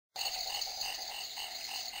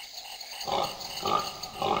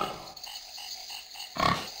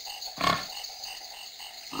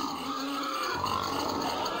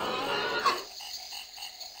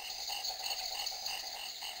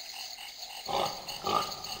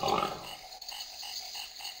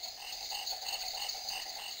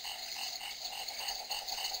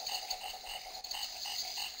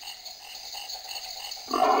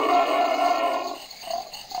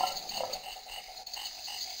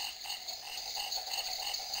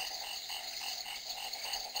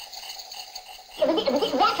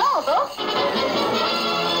That's all, folks.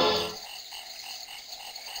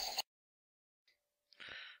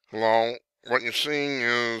 Hello, what you're seeing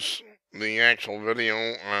is the actual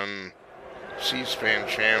video on C-SPAN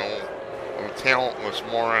channel of a talentless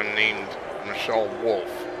moron named Michelle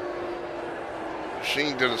Wolf.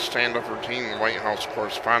 She did a stand-up routine in the White House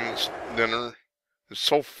Correspondents Dinner. It's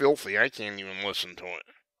so filthy, I can't even listen to it.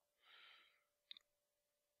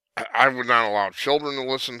 I would not allow children to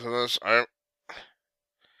listen to this.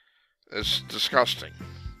 It's disgusting.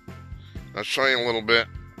 I'll show you a little bit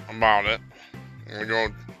about it. We go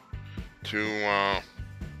to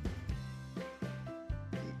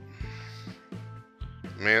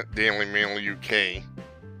Daily Mail UK.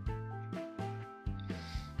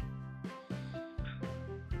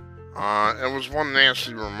 It was one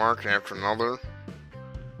nasty remark after another.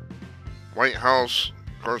 White House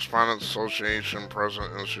Correspondents Association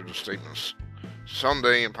president issued a statement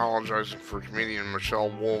Sunday apologizing for comedian Michelle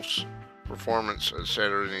Wolf's performance at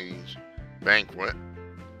Saturday's banquet.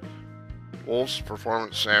 Wolf's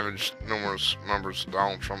performance savaged numerous members of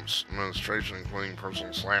Donald Trump's administration, including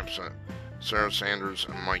personal slaps at Sarah Sanders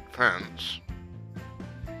and Mike Pence.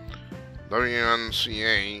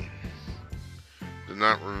 WNCA did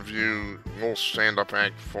not review Wolf's stand-up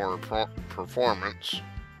act for performance.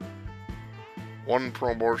 One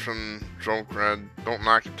pro-abortion joke read, "Don't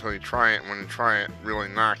knock it till you try it. When you try it, really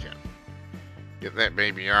knock it. Get that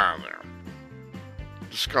baby out of there."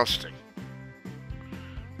 Disgusting.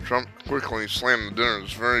 Trump quickly slammed the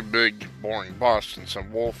dinner's very big, boring bust and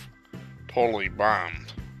said Wolf totally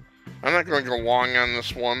bombed. I'm not going to go long on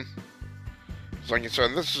this one. It's like I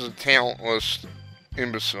said, this is a talentless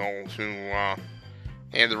imbecile who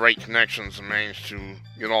had the right connections and managed to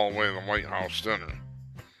get all the way to the White House dinner.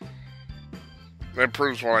 That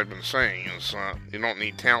proves what I've been saying, is you don't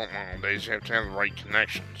need talent nowadays, you have to have the right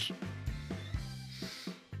connections.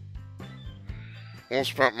 Wolf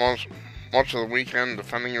spent much of the weekend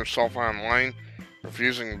defending herself online,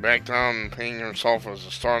 refusing to back down and painting herself as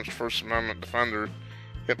a staunch First Amendment defender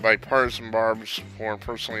hit by partisan barbs for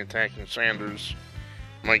personally attacking Sanders,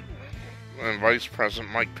 Mike, and Vice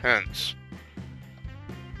President Mike Pence.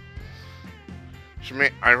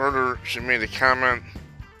 I heard she made a comment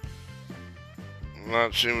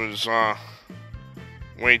that she was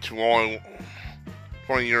way too old,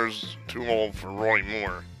 20 years too old for Roy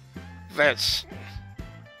Moore. That's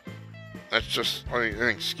just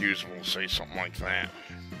inexcusable to say something like that.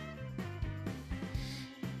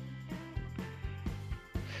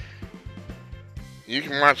 You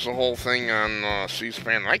can watch the whole thing on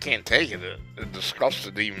C-SPAN. I can't take it. It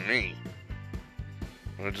disgusted even me.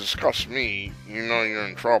 If it disgusts me, you know you're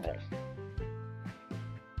in trouble.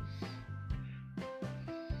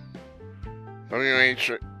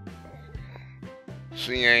 WHCA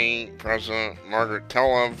President Margaret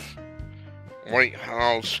Telev, White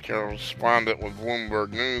House correspondent with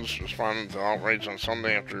Bloomberg News, responded to outrage on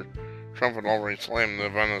Sunday after Trump had already slammed the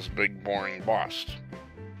event as a big, boring bust.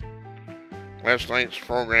 Last night's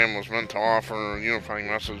program was meant to offer a unifying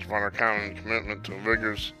message about our common commitment to a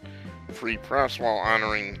vigorous, free press while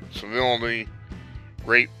honoring civility,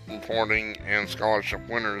 great reporting, and scholarship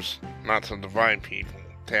winners, not to divide people,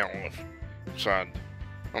 Telev said.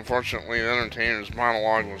 Unfortunately, the entertainer's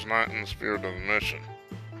monologue was not in the spirit of the mission.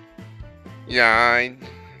 Yeah, I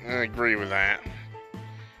agree with that.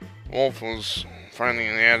 Wolf was finding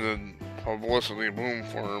an added publicity boom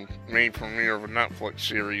for her May premiere of a Netflix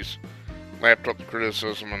series, lapped up the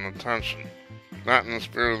criticism and attention. Not in the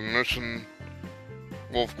spirit of the mission,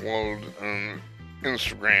 Wolf glowed in an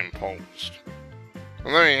Instagram post.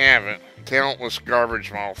 And there you have it. Talentless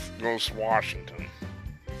garbage mouth goes to Washington.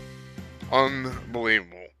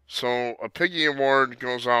 Unbelievable. So, a Piggy Award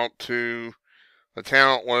goes out to the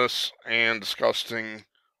talentless and disgusting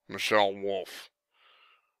Michelle Wolf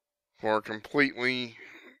for a completely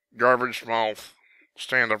garbage mouth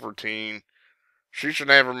stand-up routine. She should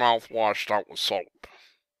have her mouth washed out with soap.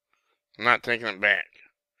 I'm not taking it back.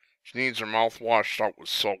 She needs her mouth washed out with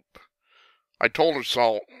soap. I told her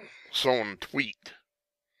so in a tweet.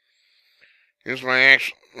 Here's the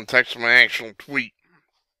text of my actual tweet.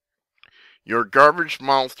 Your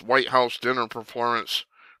garbage-mouthed White House dinner performance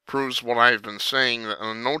proves what I've been saying, that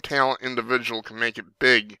a no-talent individual can make it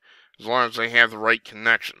big as long as they have the right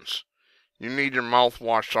connections. You need your mouth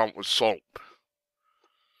washed out with soap.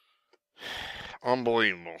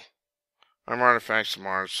 Unbelievable. I'm Artifacts of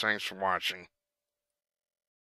Mars. Thanks for watching.